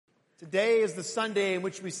Today is the Sunday in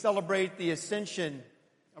which we celebrate the ascension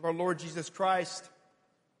of our Lord Jesus Christ.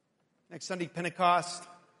 Next Sunday, Pentecost.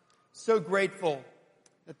 So grateful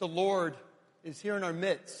that the Lord is here in our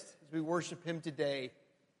midst as we worship Him today.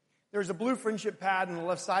 There's a blue friendship pad on the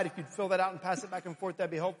left side. If you'd fill that out and pass it back and forth, that'd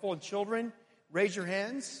be helpful. And children, raise your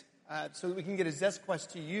hands so that we can get a Zest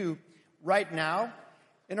Quest to you right now.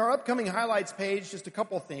 In our upcoming highlights page, just a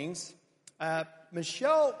couple things.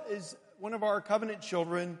 Michelle is one of our covenant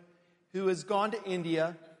children who has gone to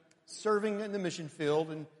India, serving in the mission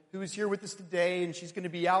field, and who is here with us today, and she's going to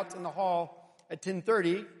be out in the hall at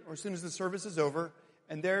 10:30, or as soon as the service is over,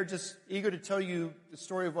 and they're just eager to tell you the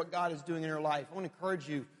story of what God is doing in her life. I want to encourage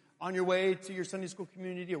you, on your way to your Sunday school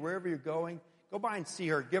community or wherever you're going, go by and see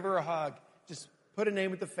her, give her a hug, just put a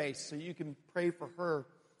name with the face so you can pray for her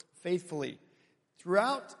faithfully.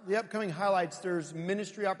 Throughout the upcoming highlights, there's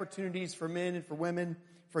ministry opportunities for men and for women,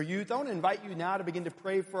 for youth. I want to invite you now to begin to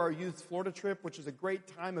pray for our youth Florida trip, which is a great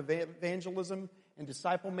time of evangelism and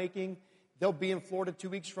disciple making. They'll be in Florida 2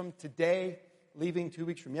 weeks from today, leaving 2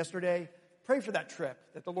 weeks from yesterday. Pray for that trip,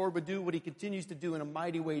 that the Lord would do what He continues to do in a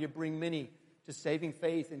mighty way to bring many to saving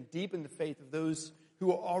faith and deepen the faith of those who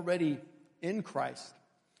are already in Christ.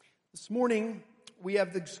 This morning, we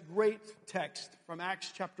have this great text from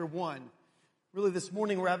Acts chapter 1. Really, this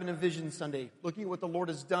morning we're having a Vision Sunday, looking at what the Lord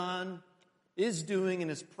has done, is doing,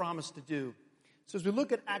 and has promised to do. So as we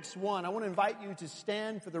look at Acts 1, I want to invite you to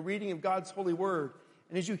stand for the reading of God's holy word.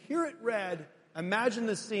 And as you hear it read, imagine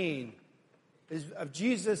the scene of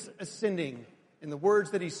Jesus ascending in the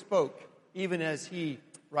words that He spoke, even as He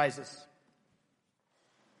rises.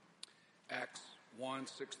 Acts 1,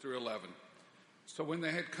 6 through 11. So when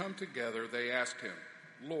they had come together, they asked Him,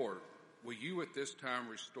 Lord, will you at this time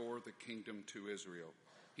restore the kingdom to Israel?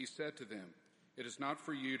 He said to them, it is not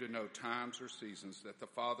for you to know times or seasons that the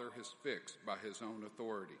Father has fixed by His own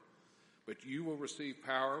authority. But you will receive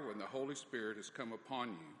power when the Holy Spirit has come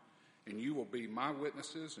upon you, and you will be my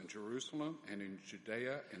witnesses in Jerusalem and in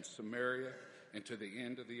Judea and Samaria and to the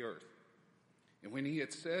end of the earth. And when He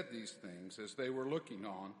had said these things, as they were looking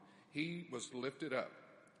on, He was lifted up,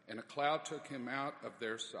 and a cloud took Him out of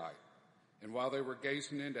their sight. And while they were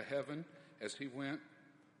gazing into heaven as He went,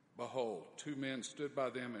 behold, two men stood by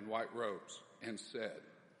them in white robes and said,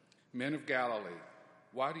 Men of Galilee,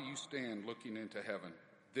 why do you stand looking into heaven?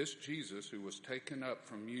 This Jesus who was taken up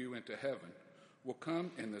from you into heaven will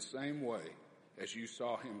come in the same way as you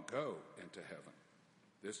saw Him go into heaven.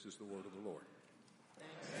 This is the word of the Lord.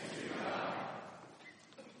 Thanks be to God.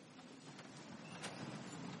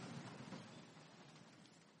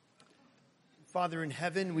 Father in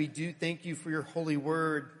heaven, we do thank You for Your holy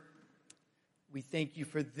word. We thank You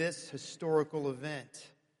for this historical event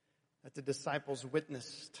that the disciples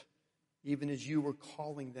witnessed, even as You were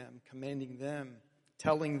calling them, commanding them,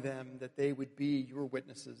 telling them that they would be Your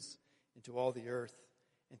witnesses into all the earth.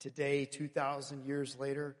 And today, 2,000 years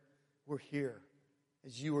later, we're here.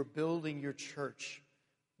 As You are building Your church,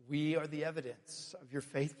 we are the evidence of Your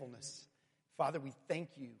faithfulness. Father, we thank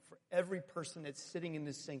You for every person that's sitting in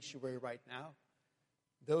this sanctuary right now.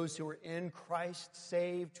 Those who are in Christ,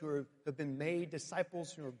 saved, who have been made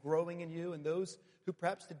disciples, who are growing in You, and those who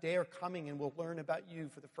perhaps today are coming and will learn about You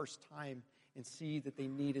for the first time and see that they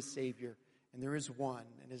need a Savior. And there is one,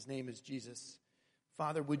 and His name is Jesus.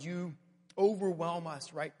 Father, would You overwhelm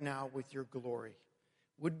us right now with Your glory?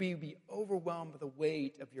 Would we be overwhelmed by the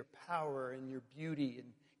weight of Your power and Your beauty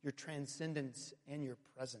and Your transcendence and Your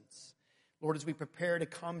presence? Lord, as we prepare to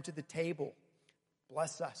come to the table,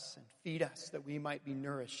 bless us and feed us that we might be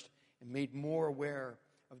nourished and made more aware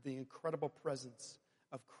of the incredible presence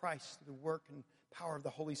of Christ, the work and power of the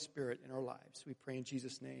Holy Spirit in our lives. We pray in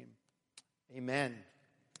Jesus' name. Amen.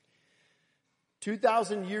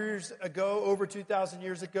 2,000 years ago, over 2,000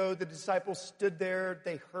 years ago, the disciples stood there.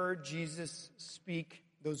 They heard Jesus speak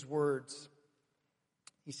those words.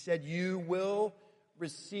 He said, You will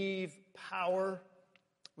receive power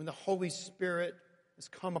when the Holy Spirit has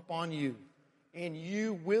come upon you. And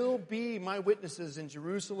you will be my witnesses in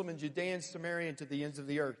Jerusalem and Judea and Samaria and to the ends of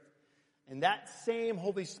the earth. And that same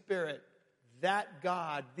Holy Spirit, that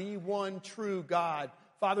God, the one true God,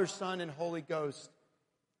 Father, Son, and Holy Ghost,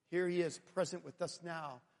 here He is present with us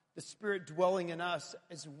now. The Spirit dwelling in us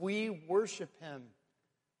as we worship Him.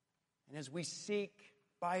 And as we seek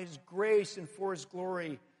by His grace and for His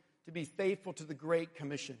glory to be faithful to the Great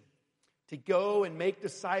Commission. To go and make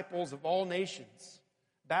disciples of all nations.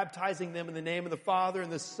 Baptizing them in the name of the Father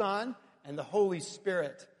and the Son and the Holy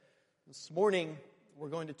Spirit. This morning, we're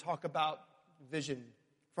going to talk about vision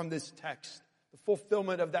from this text, the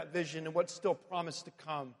fulfillment of that vision and what's still promised to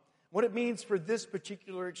come, what it means for this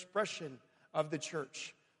particular expression of the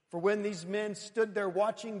church. For when these men stood there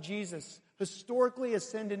watching Jesus historically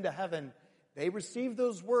ascend into heaven, they received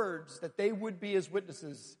those words that they would be his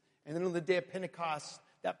witnesses. And then on the day of Pentecost,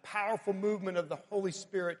 that powerful movement of the Holy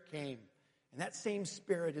Spirit came. And that same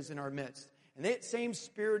Spirit is in our midst. And that same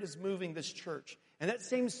Spirit is moving this church. And that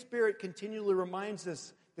same Spirit continually reminds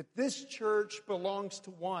us that this church belongs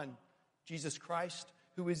to one, Jesus Christ,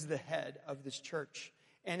 who is the head of this church.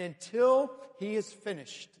 And until he has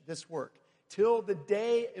finished this work, till the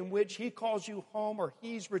day in which he calls you home or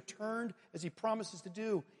he's returned as he promises to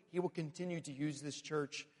do, he will continue to use this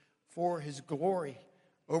church for his glory.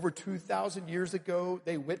 Over 2,000 years ago,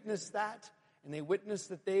 they witnessed that, and they witnessed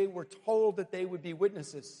that they were told that they would be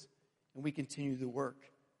witnesses, and we continue the work.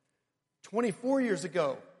 24 years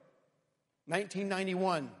ago,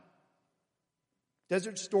 1991,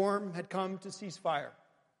 Desert Storm had come to cease fire.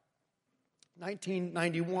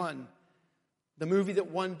 1991, the movie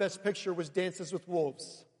that won Best Picture was Dances with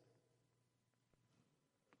Wolves.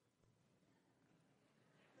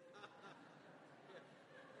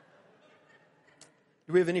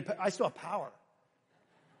 Do we have any? I still have power.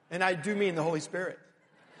 And I do mean the Holy Spirit.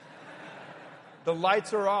 The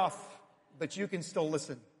lights are off, but you can still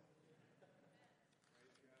listen.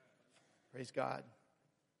 Praise God.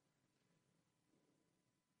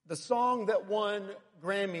 The song that won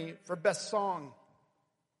Grammy for Best Song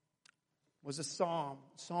was a song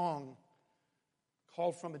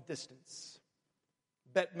called From a Distance.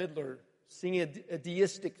 Bette Midler singing a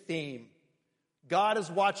deistic theme. God is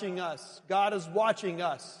watching us. God is watching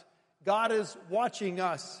us. God is watching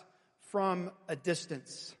us from a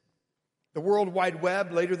distance. The World Wide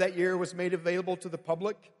Web later that year was made available to the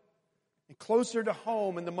public. And closer to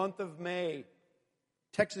home in the month of May,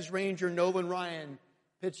 Texas Ranger Nolan Ryan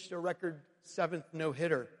pitched a record 7th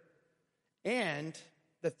no-hitter. And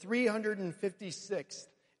the 356th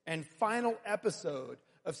and final episode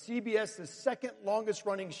of CBS's second longest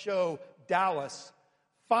running show, Dallas,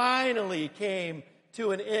 finally came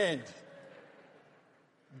to an end.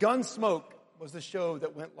 Gunsmoke was the show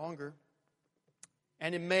that went longer.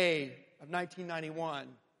 And in May of 1991,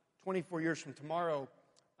 24 years from tomorrow,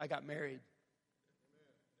 I got married.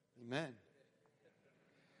 Amen.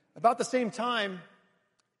 About the same time,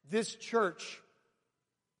 this church,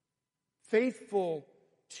 faithful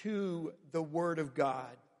to the Word of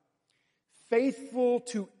God, faithful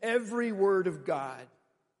to every word of God,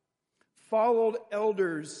 followed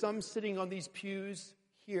elders, some sitting on these pews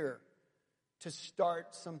here, to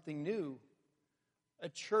start something new. A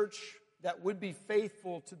church that would be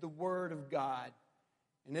faithful to the Word of God.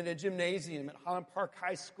 And in a gymnasium at Highland Park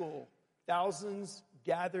High School, thousands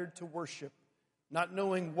gathered to worship, not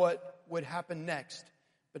knowing what would happen next,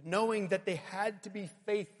 but knowing that they had to be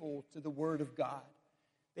faithful to the Word of God.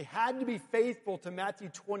 They had to be faithful to Matthew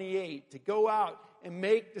 28, to go out and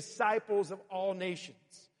make disciples of all nations.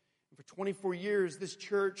 And for 24 years, this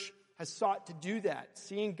church has sought to do that,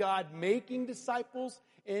 seeing God making disciples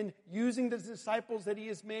and using the disciples that he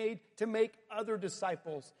has made to make other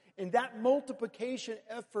disciples. And that multiplication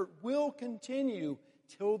effort will continue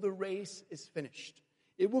till the race is finished.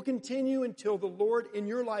 It will continue until the Lord in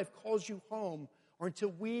your life calls you home, or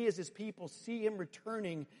until we as his people see him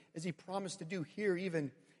returning as he promised to do here,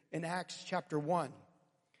 even in Acts chapter 1.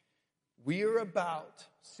 We are about,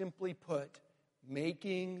 simply put,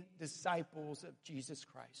 making disciples of Jesus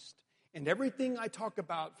Christ. And everything I talk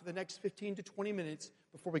about for the next 15 to 20 minutes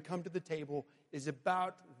before we come to the table is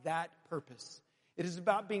about that purpose. It is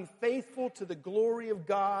about being faithful to the glory of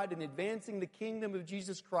God and advancing the kingdom of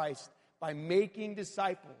Jesus Christ by making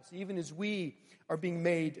disciples, even as we are being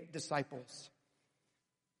made disciples.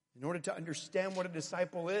 In order to understand what a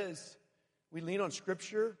disciple is, we lean on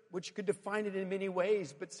Scripture, which could define it in many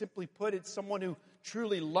ways, but simply put, it's someone who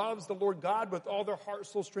truly loves the Lord God with all their heart,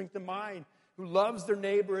 soul, strength, and mind, who loves their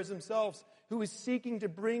neighbor as themselves, who is seeking to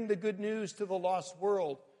bring the good news to the lost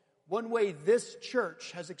world. One way this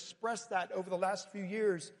church has expressed that over the last few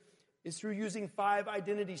years is through using 5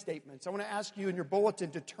 identity statements. I want to ask you in your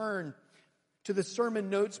bulletin to turn to the sermon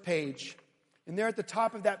notes page. And there at the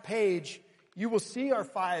top of that page, you will see our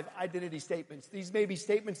 5 identity statements. These may be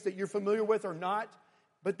statements that you're familiar with or not,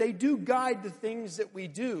 but they do guide the things that we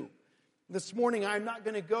do. This morning, I'm not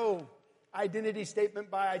going to go identity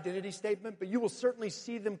statement by identity statement, but you will certainly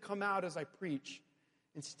see them come out as I preach.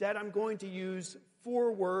 Instead, I'm going to use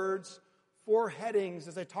 4 words, 4 headings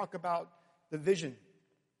as I talk about the vision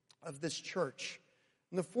of this church.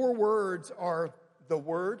 And the 4 words are the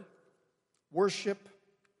Word, worship,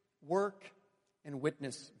 work, and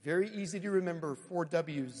witness. Very easy to remember, 4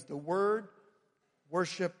 W's. The Word,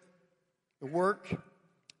 worship, the work,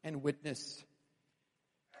 and witness.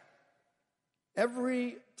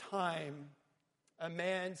 Every time a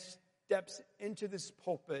man steps into this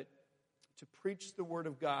pulpit to preach the Word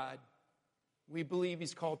of God, we believe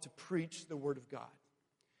he's called to preach the Word of God.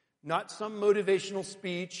 Not some motivational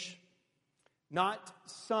speech, not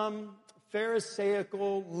some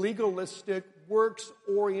pharisaical, legalistic,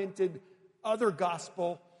 works-oriented other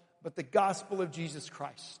gospel, but the gospel of Jesus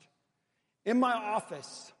Christ. In my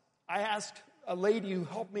office, I asked a lady who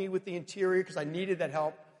helped me with the interior, because I needed that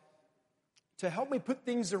help, to help me put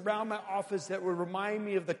things around my office that would remind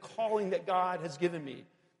me of the calling that God has given me.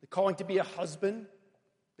 The calling to be a husband,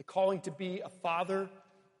 the calling to be a father,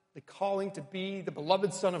 the calling to be the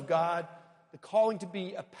beloved Son of God, the calling to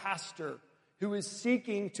be a pastor who is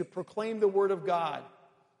seeking to proclaim the Word of God,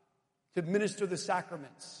 to minister the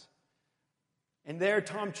sacraments. And there,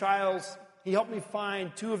 Tom Childs, he helped me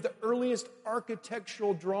find two of the earliest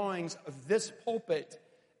architectural drawings of this pulpit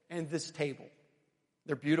and this table.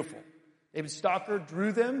 They're beautiful. David Stocker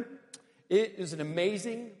drew them. It is an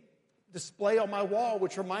amazing display on my wall,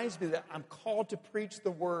 which reminds me that I'm called to preach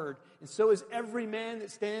the Word. And so is every man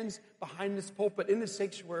that stands behind this pulpit in the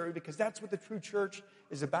sanctuary, because that's what the true church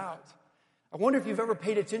is about. I wonder if you've ever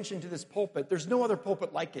paid attention to this pulpit. There's no other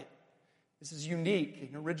pulpit like it. This is unique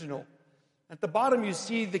and original. At the bottom, you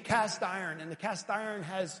see the cast iron, and the cast iron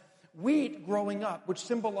has wheat growing up, which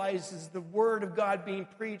symbolizes the Word of God being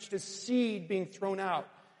preached, as seed being thrown out.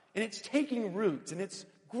 And it's taking root, and it's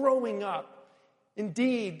growing up.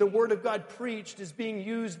 Indeed, the Word of God preached is being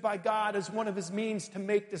used by God as one of His means to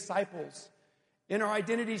make disciples. In our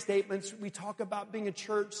identity statements, we talk about being a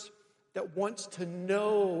church that wants to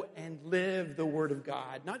know and live the Word of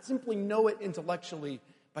God. Not simply know it intellectually,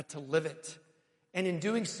 but to live it. And in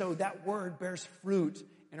doing so, that Word bears fruit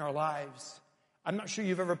in our lives. I'm not sure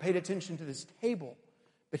you've ever paid attention to this table,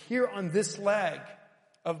 but here on this leg,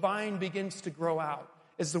 a vine begins to grow out.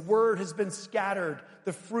 As the Word has been scattered,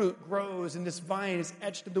 the fruit grows, and this vine is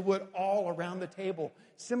etched in the wood all around the table,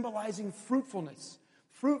 symbolizing fruitfulness.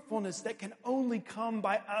 Fruitfulness that can only come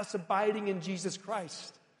by us abiding in Jesus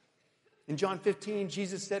Christ. In John 15,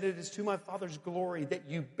 Jesus said, "It is to my Father's glory that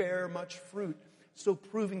you bear much fruit," so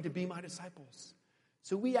proving to be my disciples.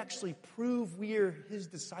 So we actually prove we are His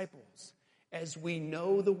disciples as we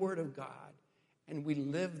know the Word of God and we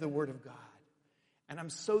live the Word of God. And I'm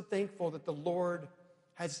so thankful that the Lord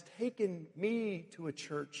has taken me to a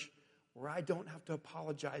church where I don't have to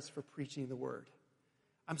apologize for preaching the Word.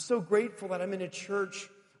 I'm so grateful that I'm in a church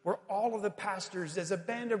where all of the pastors, as a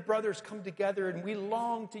band of brothers, come together and we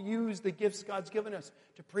long to use the gifts God's given us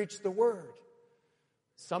to preach the Word.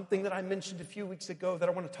 Something that I mentioned a few weeks ago that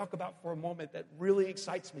I want to talk about for a moment that really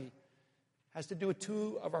excites me has to do with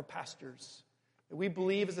two of our pastors that we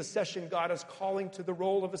believe as a session God is calling to the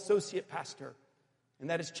role of associate pastor, and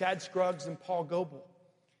that is Chad Scruggs and Paul Goebel.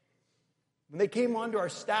 When they came onto our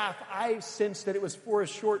staff, I sensed that it was for a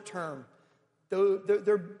short term.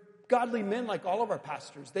 They're godly men like all of our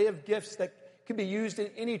pastors. They have gifts that can be used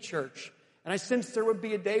in any church. And I sensed there would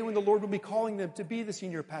be a day when the Lord would be calling them to be the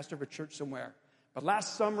senior pastor of a church somewhere. But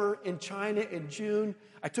last summer in China in June,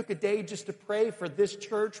 I took a day just to pray for this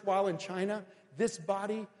church while in China, this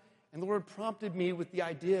body. And the Lord prompted me with the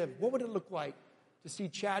idea of what would it look like to see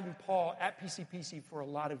Chad and Paul at PCPC for a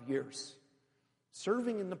lot of years,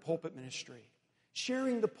 serving in the pulpit ministry,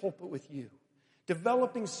 sharing the pulpit with you,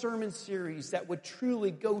 developing sermon series that would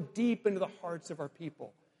truly go deep into the hearts of our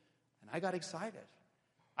people. And I got excited.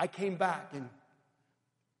 I came back and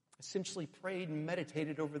essentially prayed and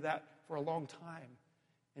meditated over that for a long time.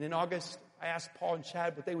 And in August, I asked Paul and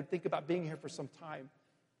Chad what they would think about being here for some time.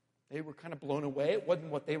 They were kind of blown away. It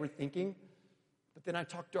wasn't what they were thinking. But then I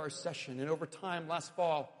talked to our session, and over time, last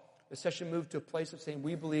fall, the session moved to a place of saying,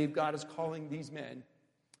 we believe God is calling these men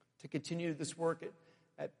to continue this work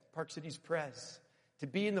at Park Cities Pres, to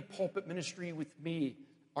be in the pulpit ministry with me,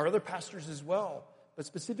 our other pastors as well, but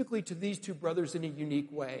specifically to these two brothers in a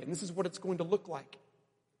unique way. And this is what it's going to look like.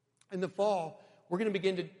 In the fall, we're going to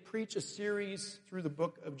begin to preach a series through the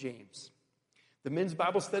book of James. The men's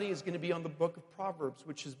Bible study is going to be on the book of Proverbs,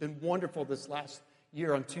 which has been wonderful this last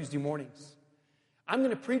year on Tuesday mornings. I'm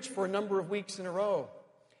going to preach for a number of weeks in a row.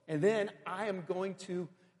 And then I am going to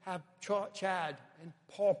have Chad and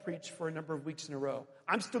Paul preach for a number of weeks in a row.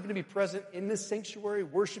 I'm still going to be present in this sanctuary,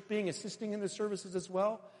 worshiping, assisting in the services as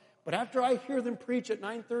well. But after I hear them preach at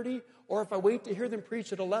 9:30, or if I wait to hear them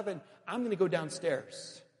preach at 11, I'm going to go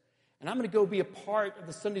downstairs. And I'm going to go be a part of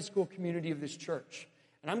the Sunday school community of this church.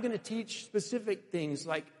 And I'm going to teach specific things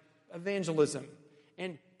like evangelism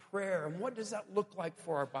and prayer. And what does that look like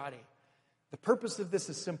for our body? The purpose of this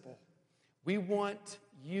is simple. We want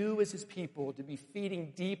you as His people to be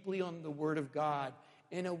feeding deeply on the Word of God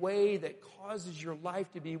in a way that causes your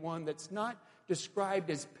life to be one that's not described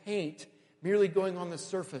as paint merely going on the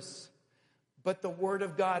surface, but the Word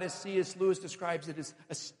of God, as C.S. Lewis describes it, is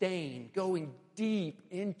a stain going deep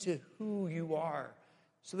into who you are,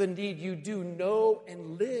 so that indeed you do know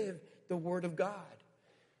and live the Word of God.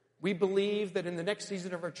 We believe that in the next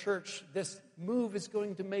season of our church, this move is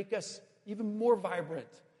going to make us even more vibrant.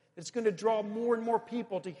 It's going to draw more and more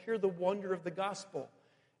people to hear the wonder of the gospel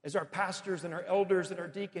as our pastors and our elders and our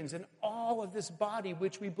deacons and all of this body,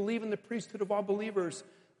 which we believe in the priesthood of all believers,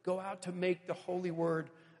 go out to make the holy word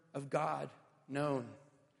of God known.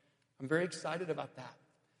 I'm very excited about that.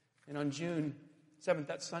 And on June 7th,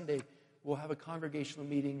 that Sunday, we'll have a congregational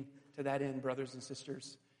meeting to that end, brothers and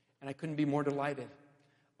sisters. And I couldn't be more delighted.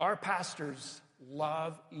 Our pastors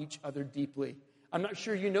love each other deeply. I'm not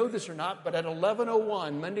sure you know this or not, but at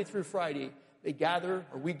 11:01, Monday through Friday, we gather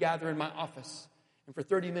in my office. And for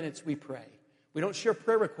 30 minutes, we pray. We don't share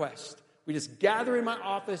prayer requests. We just gather in my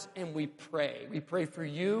office and we pray. We pray for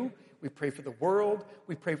you. We pray for the world.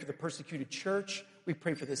 We pray for the persecuted church. We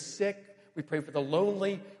pray for the sick. We pray for the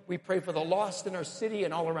lonely. We pray for the lost in our city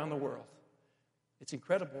and all around the world. It's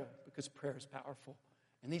incredible because prayer is powerful.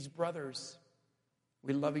 And these brothers,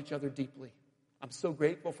 we love each other deeply. I'm so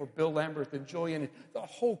grateful for Bill Lambert and Julian and the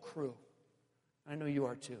whole crew. I know you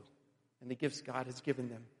are too. And the gifts God has given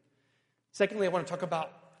them. Secondly, I want to talk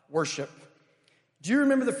about worship. Do you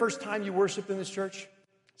remember the first time you worshiped in this church?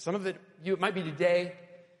 Some of it might be today.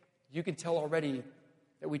 You can tell already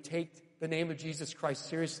that we take the name of Jesus Christ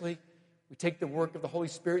seriously. We take the work of the Holy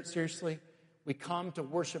Spirit seriously. We come to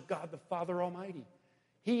worship God the Father Almighty.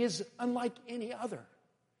 He is unlike any other.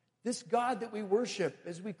 This God that we worship,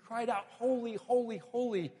 as we cried out, holy, holy,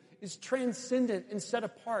 holy, is transcendent and set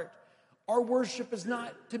apart. Our worship is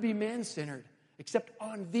not to be man-centered, except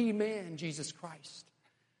on the man, Jesus Christ.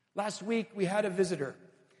 Last week, we had a visitor.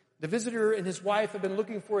 The visitor and his wife have been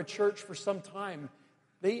looking for a church for some time.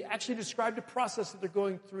 They actually described a process that they're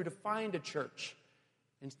going through to find a church.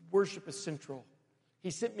 And worship is central.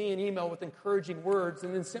 He sent me an email with encouraging words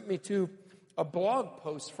and then sent me to a blog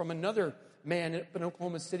post from another man in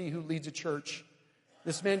Oklahoma City who leads a church.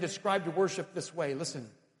 This man described worship this way. Listen,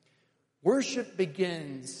 worship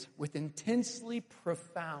begins with intensely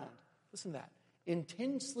profound, listen to that,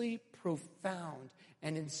 intensely profound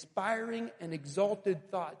and inspiring and exalted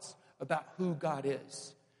thoughts about who God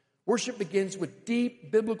is. Worship begins with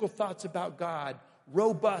deep biblical thoughts about God,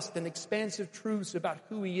 robust and expansive truths about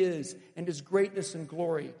who He is and His greatness and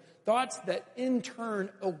glory. Thoughts that in turn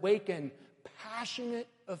awaken passionate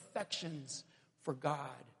affections for God.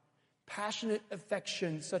 Passionate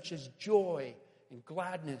affections such as joy and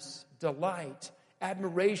gladness, delight,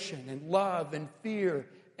 admiration and love and fear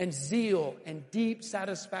and zeal and deep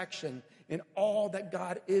satisfaction in all that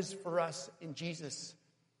God is for us in Jesus.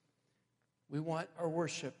 We want our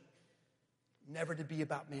worship never to be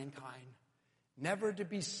about mankind, never to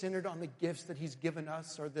be centered on the gifts that He's given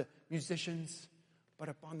us or the musicians, but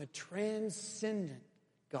upon the transcendent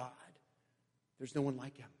God. There's no one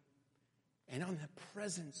like Him. And on the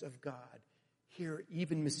presence of God here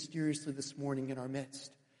even mysteriously this morning in our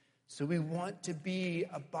midst. So we want to be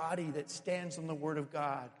a body that stands on the Word of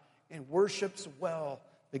God and worships well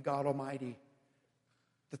the God Almighty.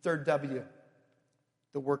 The third W,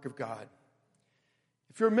 the work of God.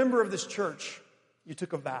 If you're a member of this church, you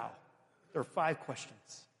took a vow. There are 5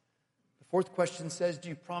 questions. The 4th question says, do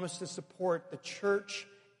you promise to support the church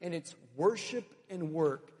in its worship and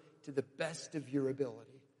work to the best of your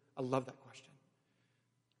ability? I love that question.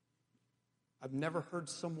 I've never heard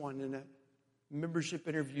someone in a membership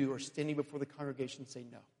interview or standing before the congregation say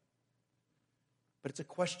no. But it's a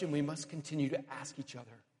question we must continue to ask each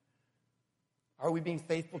other. Are we being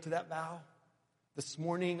faithful to that vow? This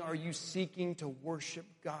morning, are you seeking to worship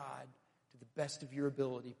God to the best of your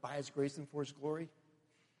ability by His grace and for His glory?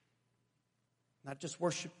 Not just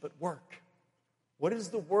worship, but work. What is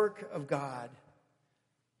the work of God?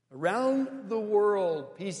 Around the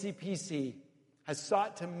world, PCPC has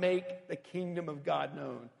sought to make the kingdom of God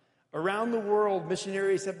known. Around the world,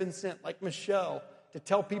 missionaries have been sent, like Michelle, to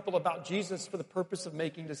tell people about Jesus for the purpose of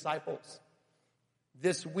making disciples.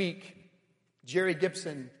 This week, Jerry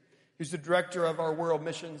Gibson, who's the director of our world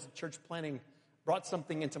missions and church planning, brought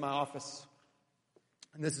something into my office.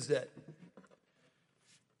 And this is it.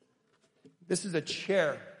 This is a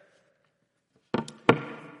chair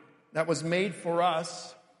that was made for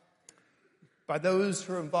us by those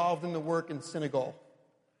who are involved in the work in Senegal.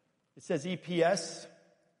 It says EPS,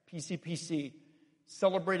 PCPC,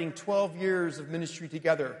 celebrating 12 years of ministry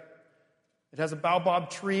together. It has a baobab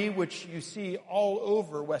tree, which you see all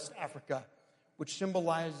over West Africa, which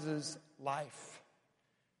symbolizes life.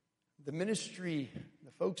 The ministry,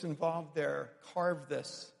 the folks involved there, carved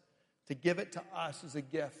this to give it to us as a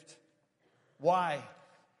gift. Why?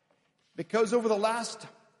 Because over the last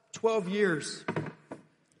 12 years,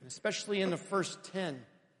 especially in the first 10,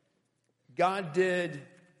 God did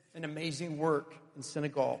an amazing work in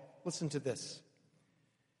Senegal. Listen to this.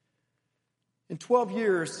 In 12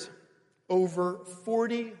 years, over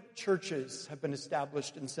 40 churches have been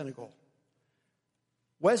established in Senegal.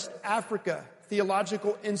 West Africa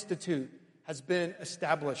Theological Institute has been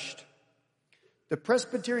established. The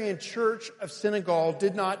Presbyterian Church of Senegal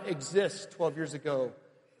did not exist 12 years ago,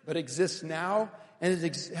 but exists now, and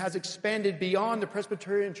it has expanded beyond the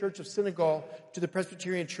Presbyterian Church of Senegal to the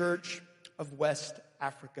Presbyterian Church of West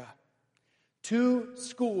Africa. 2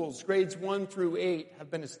 schools, grades 1 through 8, have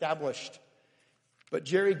been established. But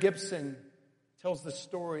Jerry Gibson tells the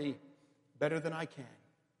story better than I can.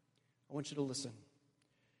 I want you to listen.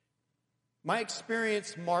 My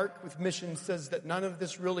experience, Mark, with missions says that none of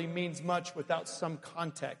this really means much without some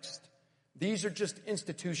context. These are just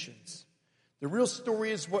institutions. The real story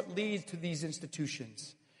is what leads to these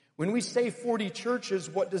institutions. When we say 40 churches,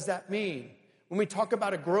 what does that mean? When we talk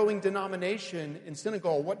about a growing denomination in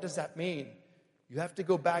Senegal, what does that mean? You have to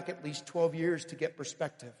go back at least 12 years to get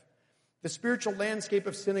perspective. The spiritual landscape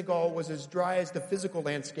of Senegal was as dry as the physical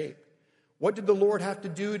landscape. What did the Lord have to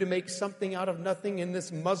do to make something out of nothing in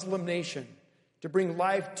this Muslim nation, to bring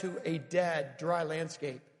life to a dead, dry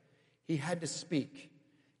landscape? He had to speak.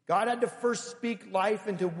 God had to first speak life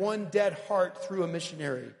into one dead heart through a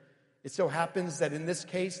missionary. It so happens that in this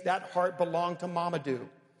case, that heart belonged to Mamadou.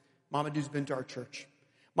 Mamadou's been to our church.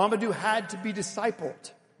 Mamadou had to be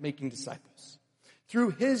discipled, making disciples.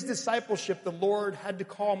 Through his discipleship, the Lord had to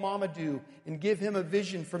call Mamadou and give him a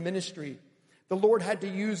vision for ministry. The Lord had to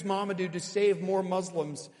use Mamadou to save more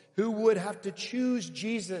Muslims who would have to choose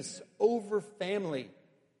Jesus over family.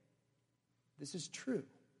 This is true.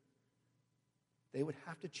 They would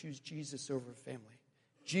have to choose Jesus over family,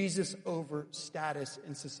 Jesus over status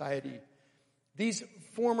in society. These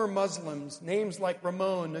former Muslims, names like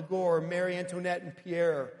Ramon, Nagore, Marie Antoinette, and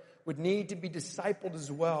Pierre, would need to be discipled as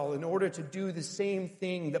well in order to do the same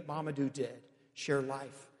thing that Mamadou did, share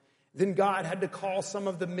life. Then God had to call some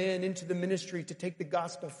of the men into the ministry to take the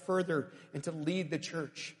gospel further and to lead the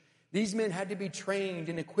church. These men had to be trained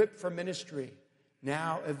and equipped for ministry.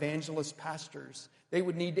 Now evangelist pastors. They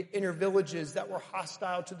would need to enter villages that were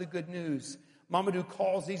hostile to the good news. Mamadou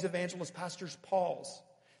calls these evangelist pastors Pauls.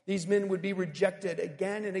 These men would be rejected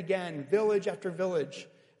again and again, village after village.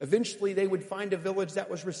 Eventually, they would find a village that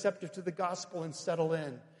was receptive to the gospel and settle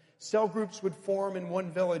in. Cell groups would form in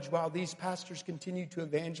one village while these pastors continued to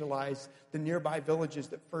evangelize the nearby villages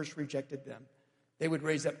that first rejected them. They would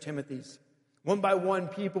raise up Timothys. One by one,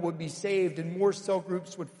 people would be saved and more cell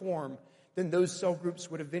groups would form. Then those cell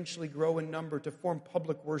groups would eventually grow in number to form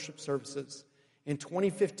public worship services. In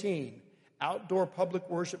 2015, outdoor public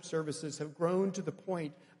worship services have grown to the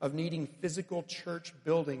point of needing physical church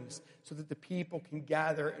buildings so that the people can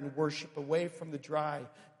gather and worship away from the dry,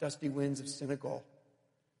 dusty winds of Senegal.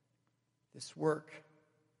 This work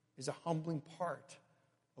is a humbling part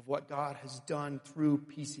of what God has done through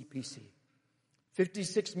PCPC.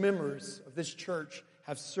 56 members of this church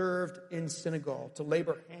have served in Senegal to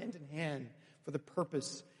labor hand in hand for the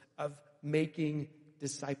purpose of making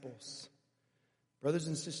disciples. Brothers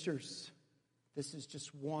and sisters, this is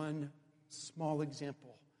just one small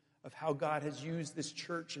example of how God has used this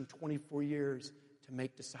church in 24 years to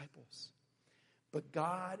make disciples. But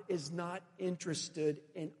God is not interested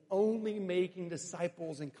in only making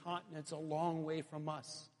disciples in continents a long way from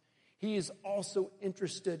us. He is also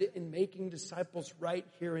interested in making disciples right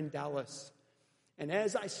here in Dallas. And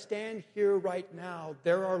as I stand here right now,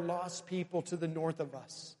 there are lost people to the north of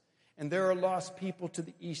us. And there are lost people to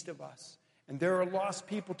the east of us. And there are lost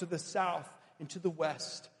people to the south and to the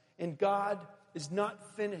west. And God is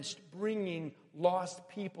not finished bringing lost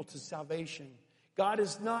people to salvation. God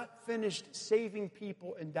is not finished saving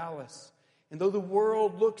people in Dallas. And though the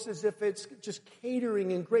world looks as if it's just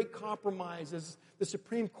catering and great compromise as the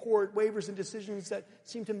Supreme Court wavers and decisions that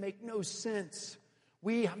seem to make no sense,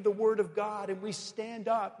 we have the Word of God and we stand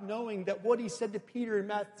up knowing that what He said to Peter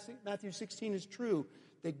in Matthew 16 is true.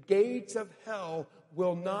 The gates of hell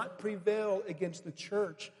will not prevail against the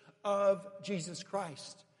church of Jesus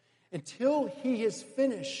Christ. Until He is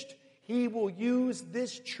finished, He will use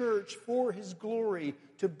this church for His glory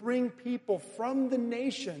to bring people from the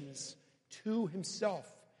nations to Himself,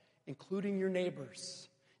 including your neighbors,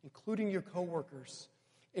 including your coworkers,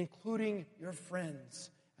 including your friends,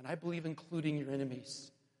 and I believe including your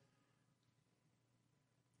enemies.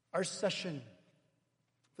 Our session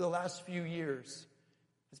for the last few years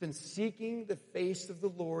has been seeking the face of the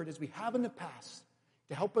Lord as we have in the past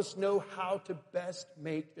to help us know how to best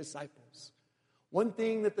make disciples. One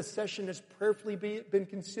thing that the session has prayerfully been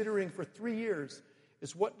considering for 3 years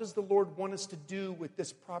is, what does the Lord want us to do with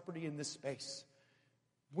this property in this space?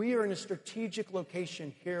 We are in a strategic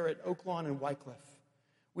location here at Oaklawn and Wycliffe.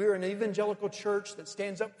 We are an evangelical church that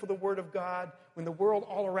stands up for the Word of God when the world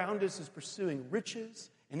all around us is pursuing riches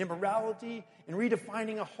and immorality and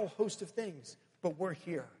redefining a whole host of things. But we're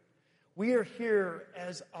here. We are here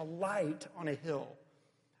as a light on a hill,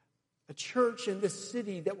 a church in this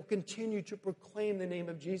city that will continue to proclaim the name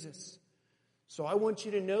of Jesus. So I want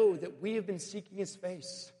you to know that we have been seeking His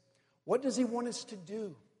face. What does He want us to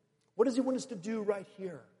do? What does He want us to do right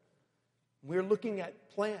here? We're looking at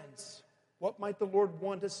plans. What might the Lord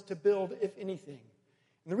want us to build, if anything?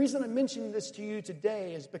 And the reason I'm mentioning this to you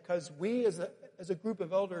today is because we as a group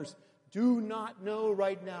of elders do not know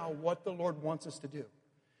right now what the Lord wants us to do.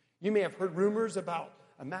 You may have heard rumors about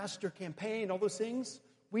a master campaign, all those things.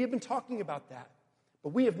 We have been talking about that.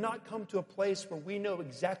 But we have not come to a place where we know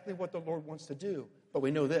exactly what the Lord wants to do. But we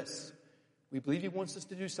know this. We believe He wants us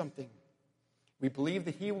to do something. We believe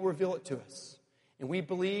that He will reveal it to us. And we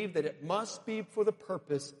believe that it must be for the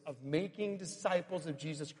purpose of making disciples of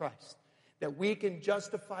Jesus Christ. That we can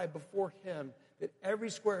justify before Him that every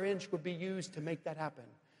square inch would be used to make that happen.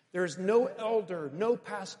 There is no elder, no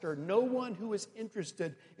pastor, no one who is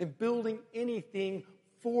interested in building anything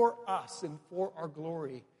for us and for our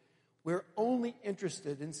glory. We're only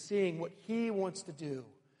interested in seeing what He wants to do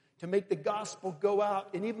to make the gospel go out,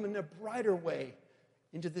 and even in a brighter way,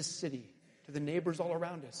 into this city, to the neighbors all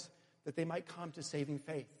around us, that they might come to saving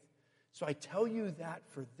faith. So I tell you that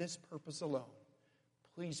for this purpose alone.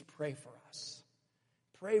 Please pray for us.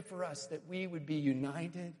 Pray for us that we would be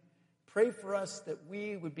united. Pray for us that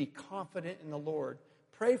we would be confident in the Lord.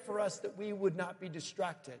 Pray for us that we would not be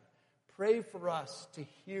distracted. Pray for us to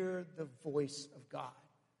hear the voice of God.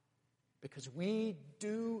 Because we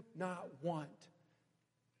do not want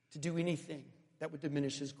to do anything that would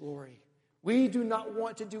diminish His glory. We do not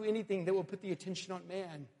want to do anything that will put the attention on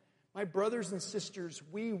man. My brothers and sisters,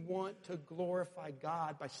 we want to glorify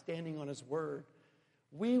God by standing on His word.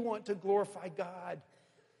 We want to glorify God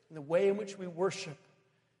in the way in which we worship.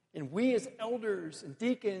 And we as elders and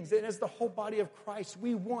deacons and as the whole body of Christ,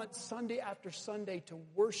 we want Sunday after Sunday to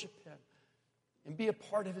worship Him and be a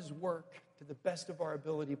part of His work to the best of our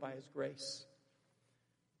ability by His grace.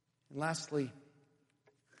 And lastly,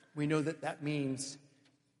 we know that that means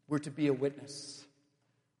we're to be a witness.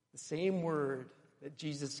 The same word that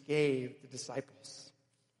Jesus gave the disciples.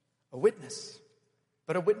 A witness.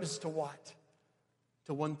 But a witness to what?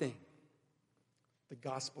 To one thing. The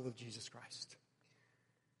gospel of Jesus Christ.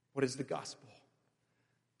 What is the gospel?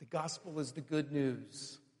 The gospel is the good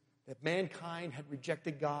news that mankind had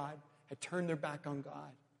rejected God, had turned their back on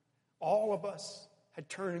God. All of us had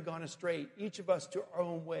turned and gone astray, each of us to our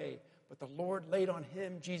own way. But the Lord laid on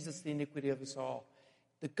Him, Jesus, the iniquity of us all.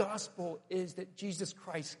 The gospel is that Jesus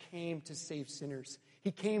Christ came to save sinners.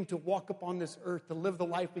 He came to walk upon this earth, to live the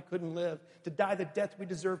life we couldn't live, to die the death we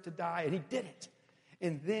deserved to die, and He did it.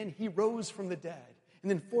 And then He rose from the dead. And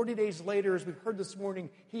then 40 days later, as we've heard this morning,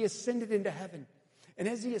 He ascended into heaven. And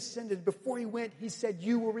as He ascended, before He went, He said,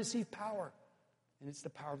 "You will receive power." And it's the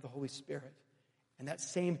power of the Holy Spirit. And that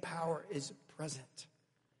same power is present.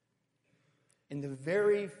 In the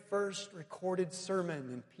very first recorded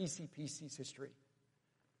sermon in PCPC's history,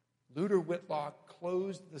 Luther Whitlock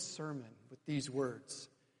closed the sermon with these words: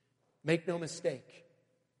 "Make no mistake,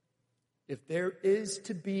 if there is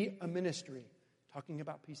to be a ministry," talking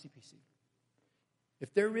about PCPC,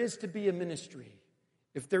 "if there is to be a ministry,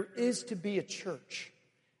 if there is to be a church,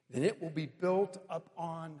 then it will be built up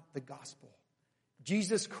on the gospel.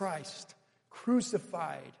 Jesus Christ,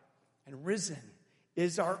 crucified and risen,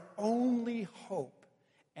 is our only hope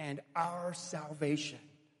and our salvation."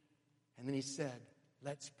 And then he said,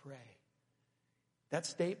 "Let's pray." That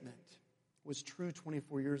statement was true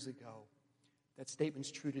 24 years ago. That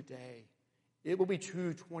statement's true today. It will be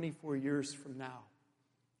true 24 years from now,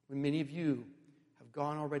 when many of you have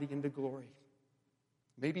gone already into glory.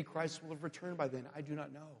 Maybe Christ will have returned by then. I do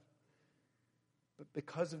not know. But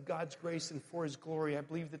because of God's grace and for His glory, I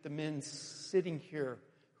believe that the men sitting here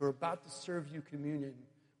who are about to serve you communion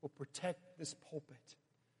will protect this pulpit.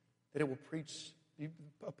 That it will be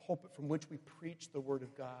a pulpit from which we preach the Word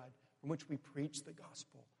of God, from which we preach the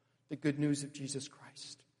gospel, the good news of Jesus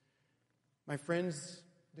Christ. My friends,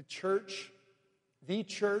 the church,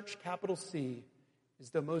 capital C,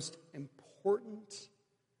 is the most important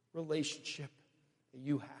relationship that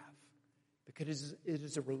you have. Because it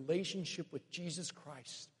is a relationship with Jesus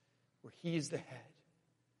Christ where He is the head.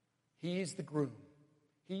 He's the groom.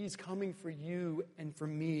 He's coming for you and for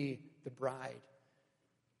me, the bride.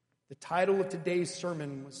 The title of today's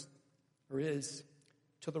sermon is,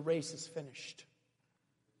 "Till the Race is Finished."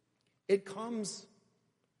 It comes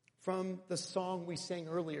from the song we sang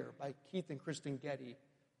earlier by Keith and Kristen Getty,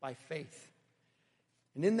 "By Faith."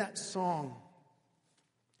 And in that song,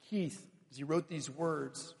 Keith, as he wrote these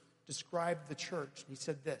words, described the church. He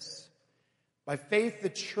said this: "By faith the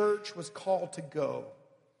church was called to go,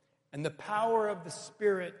 and the power of the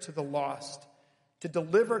Spirit to the lost, to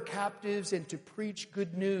deliver captives and to preach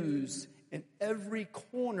good news in every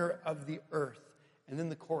corner of the earth." And then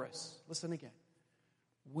the chorus, listen again.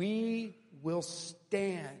 "We will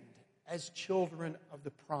stand as children of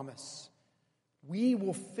the promise. We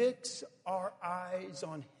will fix our eyes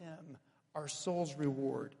on him, our soul's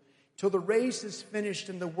reward. Till the race is finished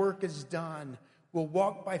and the work is done, we'll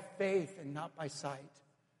walk by faith and not by sight."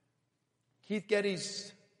 Keith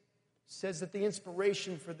Geddes says that the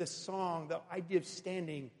inspiration for this song, the idea of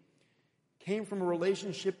standing, came from a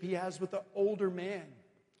relationship he has with an older man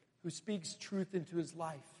who speaks truth into his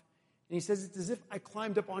life. And he says it's as if I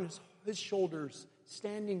climbed up on his shoulders,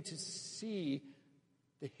 standing to see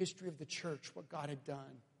the history of the church, what God had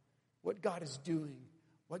done, what God is doing,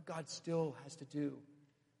 what God still has to do.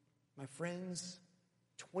 My friends,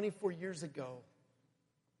 24 years ago,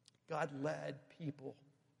 God led people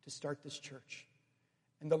to start this church.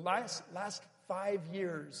 In the last 5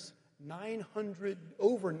 years,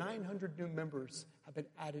 over 900 new members have been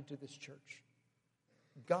added to this church.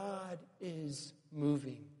 God is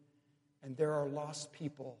moving, and there are lost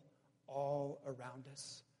people all around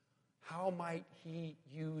us. How might he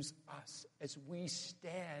use us as we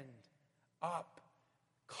stand up,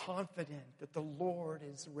 confident that the Lord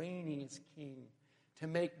is reigning as King, to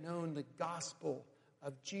make known the gospel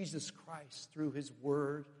of Jesus Christ through his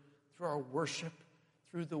word, through our worship,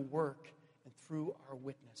 through the work, and through our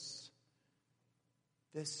witness.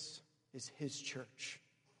 This is his church.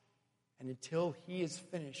 And until he is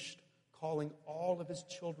finished calling all of his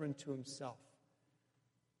children to himself,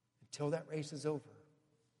 until that race is over,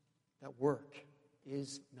 that work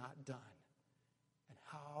is not done. And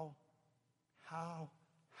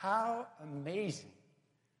how amazing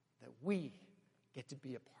that we get to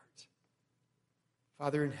be a part.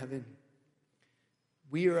 Father in heaven,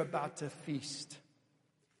 we are about to feast.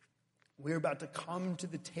 We're about to come to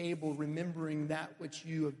the table remembering that which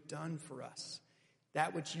you have done for us,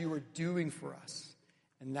 that which you are doing for us,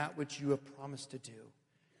 and that which you have promised to do.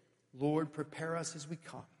 Lord, prepare us as we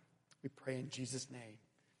come. We pray in Jesus' name.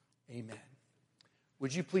 Amen.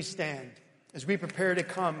 Would you please stand as we prepare to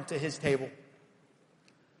come to his table?